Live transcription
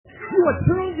You are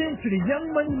tuned in to the Young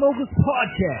Money Moguls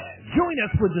podcast. Join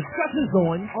us for discussions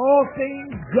on all things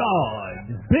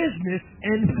God, business,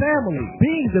 and family,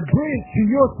 being the bridge to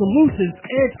your solutions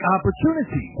and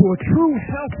opportunities for true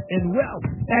health and wealth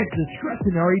at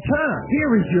discretionary time.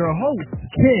 Here is your host,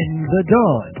 Ken the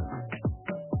Don.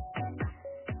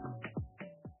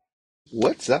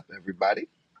 What's up, everybody?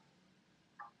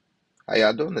 How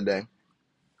y'all doing today?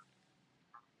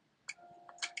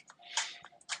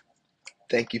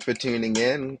 Thank you for tuning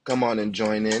in. Come on and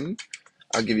join in.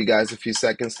 I'll give you guys a few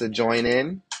seconds to join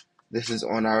in. This is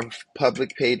on our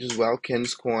public page as well,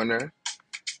 Ken's Corner,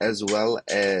 as well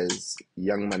as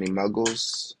Young Money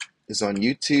Muggles. It's on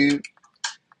YouTube.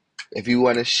 If you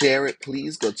want to share it,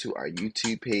 please go to our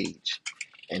YouTube page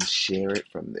and share it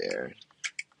from there.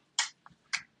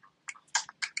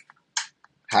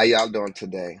 How y'all doing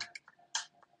today?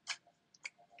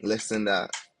 Listen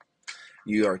up.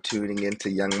 You are tuning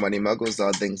into Young Money Muggles,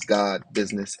 all things God,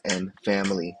 business, and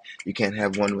family. You can't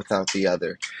have one without the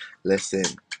other. Listen,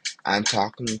 I'm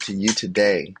talking to you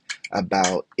today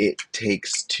about it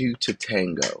takes two to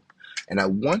tango. And I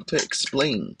want to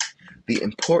explain the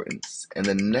importance and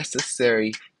the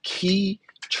necessary key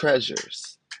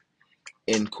treasures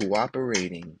in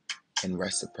cooperating and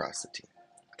reciprocity.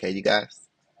 Okay, you guys?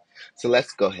 So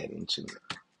let's go ahead and tune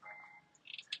in.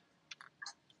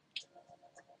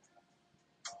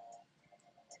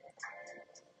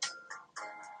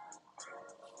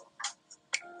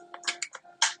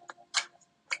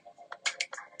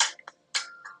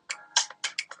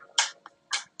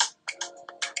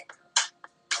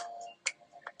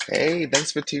 Hey,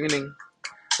 thanks for tuning.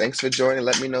 Thanks for joining.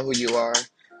 Let me know who you are.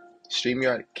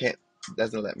 StreamYard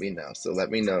doesn't let me know, so let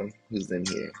me know who's in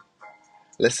here.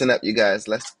 Listen up, you guys.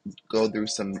 Let's go through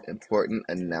some important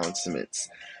announcements.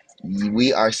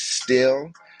 We are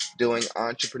still doing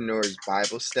Entrepreneurs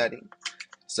Bible Study,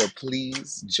 so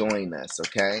please join us,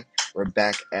 okay? We're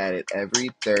back at it every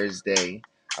Thursday,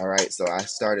 all right? So I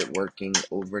started working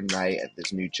overnight at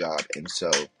this new job, and so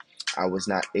I was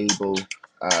not able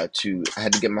I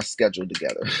had to get my schedule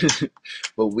together.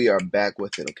 But we are back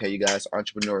with it, okay, you guys?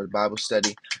 Entrepreneurs Bible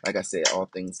Study, like I said, all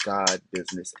things God,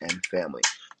 business, and family.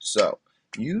 So,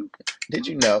 did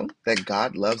you know that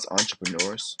God loves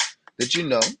entrepreneurs? Did you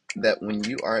know that when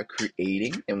you are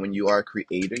creating and when you are a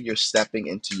creator, you're stepping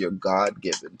into your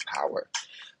God-given power?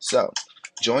 So,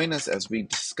 join us as we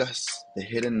discuss the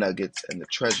hidden nuggets and the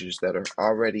treasures that are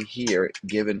already here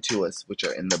given to us, which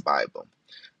are in the Bible.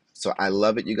 So I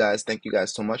love it, you guys. Thank you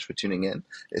guys so much for tuning in.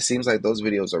 It seems like those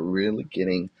videos are really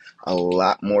getting a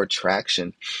lot more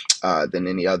traction than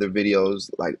any other videos.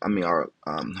 Our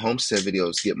homestead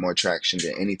videos get more traction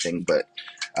than anything. But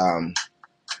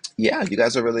yeah, you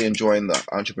guys are really enjoying the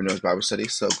Entrepreneurs Bible Study.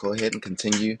 So go ahead and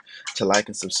continue to like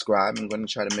and subscribe. I'm going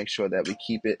to try to make sure that we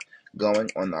keep it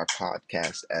going on our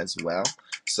podcast as well.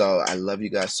 So I love you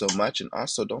guys so much. And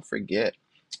also don't forget,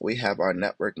 we have our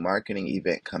network marketing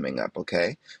event coming up,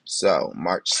 okay? So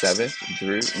March 7th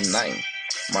through 9th.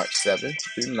 March 7th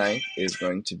through 9th is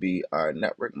going to be our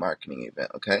network marketing event,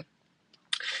 okay?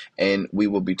 And we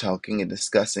will be talking and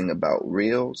discussing about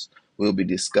Reels. We'll be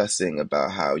discussing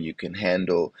about how you can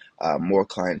handle more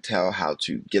clientele, how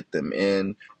to get them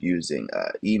in using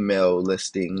email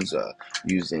listings,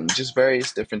 using just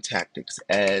various different tactics,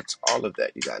 ads, all of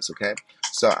that, you guys, okay?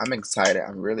 So I'm excited.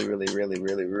 I'm really, really, really,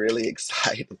 really, really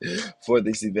excited for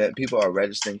this event. People are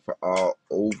registering for all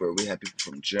over. We have people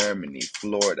from Germany,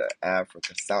 Florida,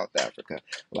 Africa, South Africa.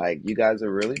 Like, you guys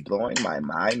are really blowing my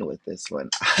mind with this one.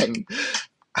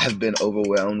 I've been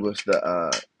overwhelmed with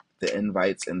the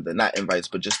invites and not invites,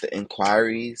 but just the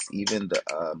inquiries, even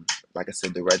the like I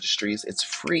said, the registries. It's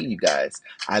free, you guys.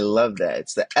 I love that.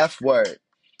 It's the F word.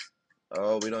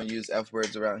 Oh, we don't use F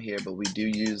words around here, but we do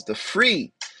use the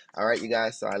free. All right, you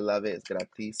guys. So I love it. It's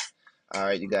gratis. All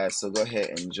right, you guys. So go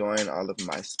ahead and join all of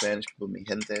my Spanish people, mi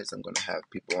gentes. I'm going to have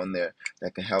people on there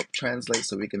that can help translate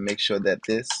so we can make sure that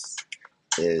this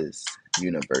is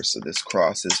universal. This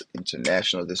crosses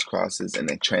international. This crosses and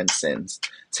it transcends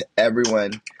to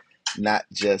everyone, not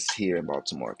just here in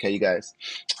Baltimore. Okay, you guys?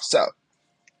 So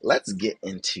let's get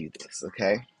into this,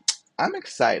 okay? I'm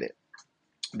excited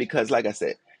because, like I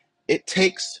said, it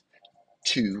takes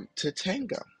two to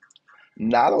tango.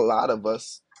 Not a lot of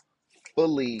us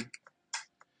fully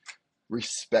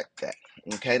respect that,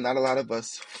 okay? Not a lot of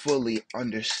us fully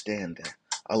understand that.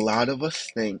 A lot of us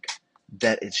think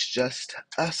that it's just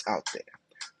us out there,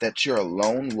 that you're a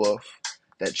lone wolf,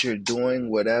 that you're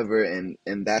doing whatever, and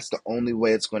that's the only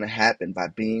way it's going to happen, by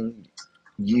being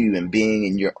you and being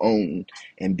in your own,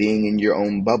 and being in your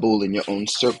own bubble, in your own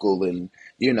circle, and,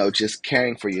 just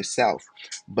caring for yourself.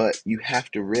 But you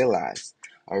have to realize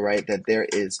all right, that there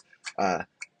is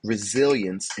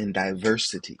resilience in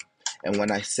diversity. And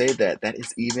when I say that, that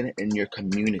is even in your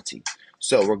community.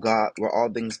 So we're all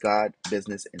things God,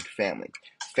 business, and family.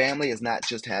 Family is not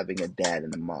just having a dad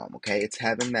and a mom, okay? It's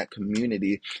having that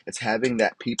community. It's having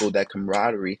that people, that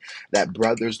camaraderie, that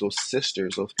brothers, those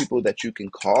sisters, those people that you can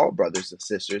call brothers and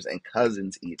sisters and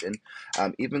cousins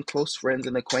even close friends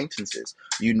and acquaintances.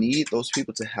 You need those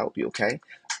people to help you, okay?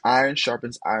 Iron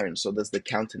sharpens iron, so does the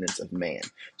countenance of man.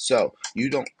 So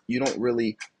you don't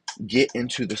really get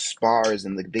into the spars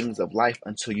and the things of life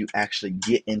until you actually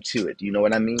get into it. You know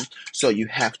what I mean? So you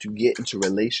have to get into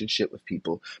relationship with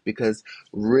people, because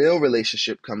real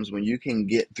relationship comes when you can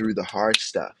get through the hard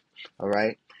stuff. All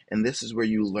right? And this is where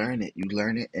you learn it. You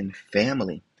learn it in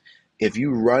family. If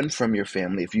you run from your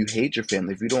family, if you hate your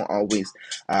family, if you don't always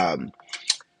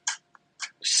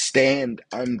stand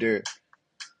under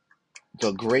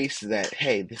the grace that,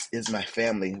 hey, this is my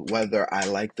family, whether I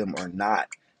like them or not,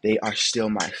 they are still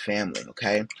my family,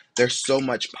 okay? There's so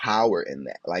much power in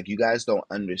that. Like, you guys don't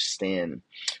understand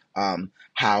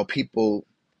how people,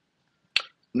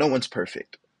 no one's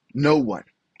perfect. No one,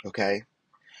 okay?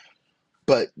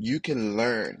 But you can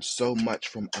learn so much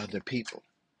from other people.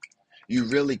 You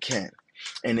really can.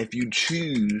 And if you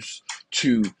choose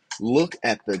to look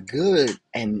at the good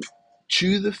and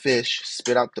chew the fish,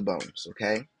 spit out the bones,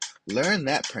 okay? Learn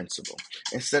that principle.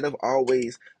 Instead of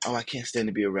always, oh, I can't stand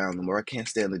to be around them, or I can't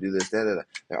stand to do this, da, da, da.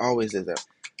 There always is that.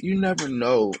 You never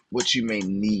know what you may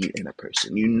need in a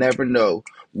person. You never know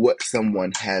what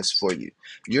someone has for you.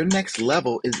 Your next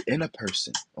level is in a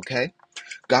person, okay?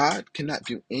 God cannot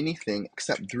do anything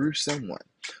except through someone.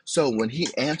 So when he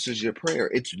answers your prayer,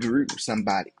 it's through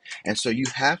somebody. And so you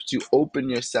have to open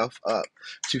yourself up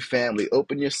to family,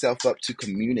 open yourself up to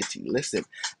community. Listen,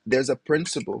 there's a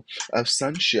principle of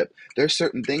sonship. There's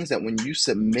certain things that when you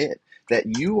submit,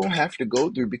 that you won't have to go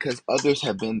through because others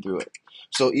have been through it.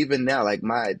 So even now, like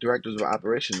my directors of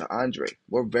operation, Andre,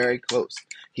 we're very close.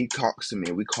 He talks to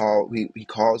me. He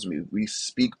calls me. We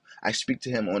speak. I speak to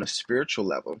him on a spiritual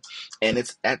level. And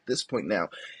it's at this point now,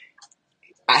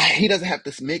 he doesn't have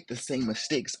to make the same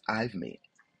mistakes I've made.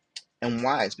 And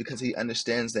why? It's because he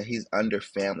understands that he's under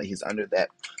family. He's under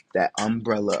that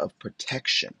umbrella of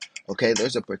protection. Okay,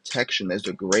 there's a protection, there's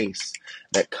a grace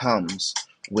that comes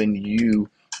when you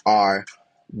are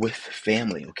with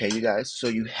family. Okay, you guys. So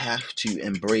you have to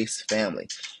embrace family.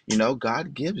 You know,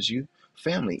 God gives you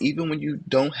family, even when you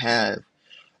don't have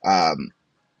um,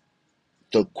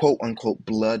 the quote unquote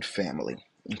blood family.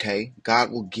 Okay,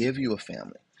 God will give you a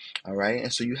family. All right,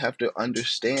 and so you have to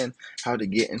understand how to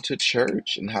get into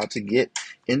church and how to get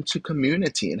into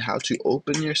community and how to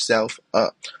open yourself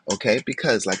up. Okay,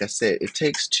 because like I said, it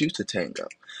takes two to tango,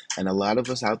 and a lot of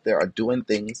us out there are doing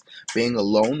things being a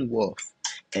lone wolf,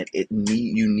 and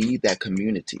you need that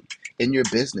community in your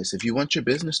business. If you want your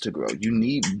business to grow, you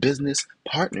need business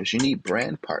partners, you need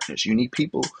brand partners, you need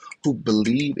people who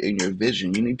believe in your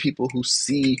vision. You need people who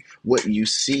see what you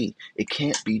see. It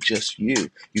can't be just you.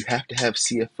 You have to have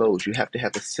CFOs. You have to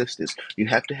have assistants. You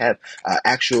have to have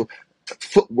actual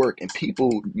footwork and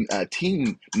people,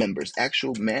 team members,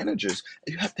 actual managers.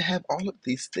 You have to have all of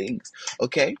these things,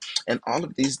 okay? And all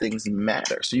of these things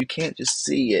matter. So you can't just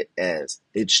see it as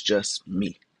it's just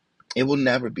me. It will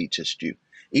never be just you.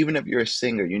 Even if you're a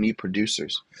singer, you need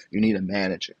producers. You need a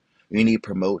manager. You need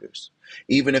promoters.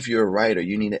 Even if you're a writer,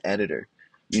 you need an editor.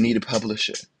 You need a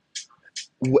publisher.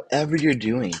 Whatever you're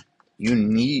doing, you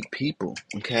need people,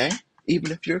 okay?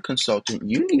 Even if you're a consultant,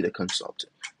 you need a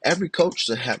consultant. Every coach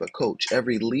should have a coach.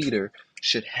 Every leader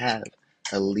should have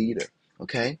a leader,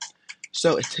 okay?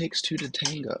 So it takes two to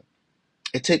tango.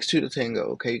 It takes two to tango,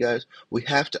 okay, guys? We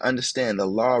have to understand the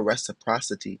law of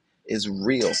reciprocity is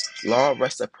real. Law of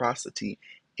reciprocity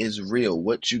is real.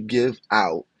 What you give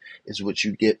out is what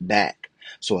you get back.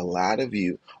 So a lot of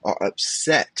you are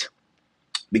upset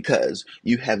because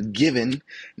you have given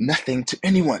nothing to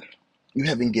anyone. You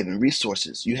haven't given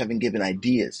resources. You haven't given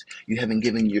ideas. You haven't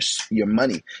given your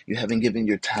money. You haven't given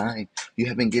your time. You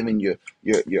haven't given your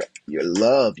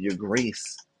love, your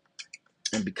grace.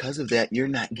 And because of that, you're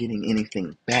not getting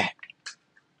anything back.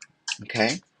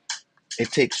 Okay?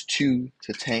 It takes two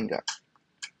to tango.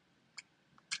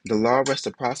 The law of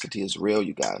reciprocity is real,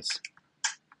 you guys.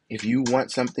 If you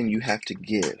want something, you have to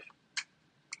give.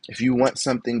 If you want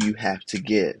something, you have to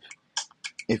give.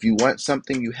 If you want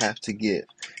something, you have to give.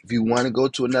 If you want to go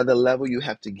to another level, you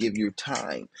have to give your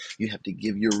time. You have to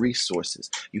give your resources.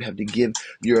 You have to give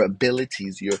your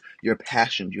abilities, your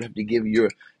passions. You have to give your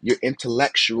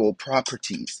intellectual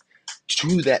properties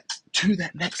to that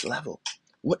next level.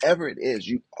 Whatever it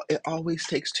is, it always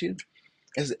takes two.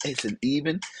 It's an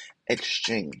even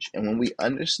exchange. And when we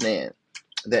understand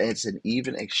that it's an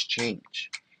even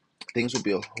exchange, things will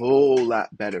be a whole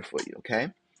lot better for you, okay?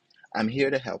 I'm here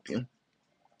to help you.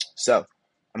 So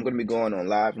I'm going to be going on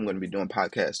live. I'm going to be doing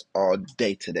podcasts all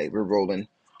day today. We're rolling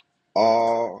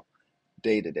all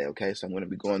day today, okay? So I'm going to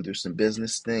be going through some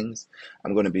business things.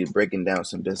 I'm going to be breaking down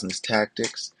some business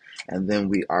tactics. And then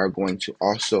we are going to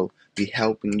also be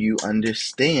helping you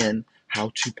understand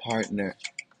how to partner.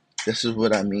 This is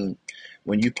what I mean.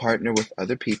 When you partner with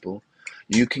other people,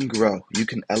 you can grow, you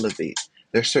can elevate.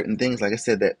 There's certain things, like I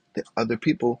said, that the other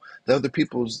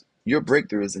people's, your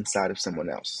breakthrough is inside of someone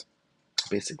else,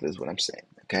 basically is what I'm saying,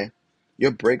 okay?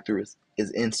 Your breakthrough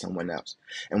is in someone else.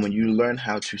 And when you learn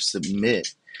how to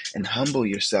submit and humble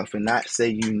yourself and not say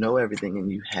you know everything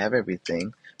and you have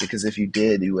everything, because if you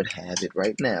did, you would have it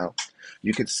right now.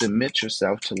 You could submit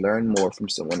yourself to learn more from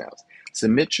someone else.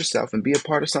 Submit yourself and be a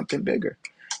part of something bigger.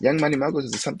 Young Money Muggles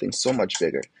is something so much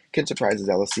bigger. Enterprises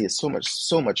LLC is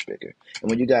so much bigger. And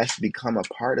when you guys become a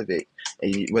part of it,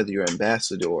 and whether you're an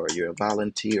ambassador or you're a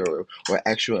volunteer or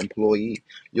actual employee,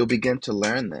 you'll begin to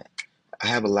learn that. I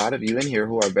have a lot of you in here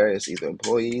who are various either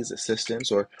employees,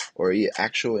 assistants, or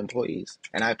actual employees.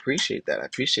 And I appreciate that. I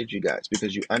appreciate you guys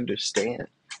because you understand.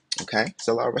 Okay? It's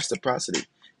a lot of reciprocity.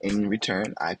 In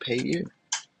return, I pay you.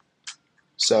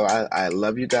 So I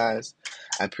love you guys.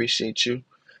 I appreciate you.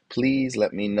 Please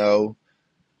let me know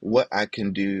what I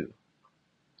can do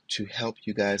to help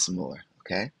you guys more.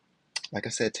 Okay? Like I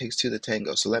said, it takes two to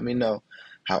tango. So let me know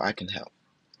how I can help.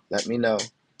 Let me know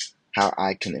how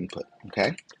I can input.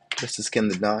 Okay? This is Ken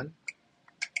the Don.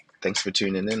 Thanks for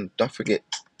tuning in. Don't forget,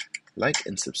 like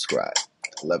and subscribe.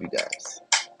 Love you guys.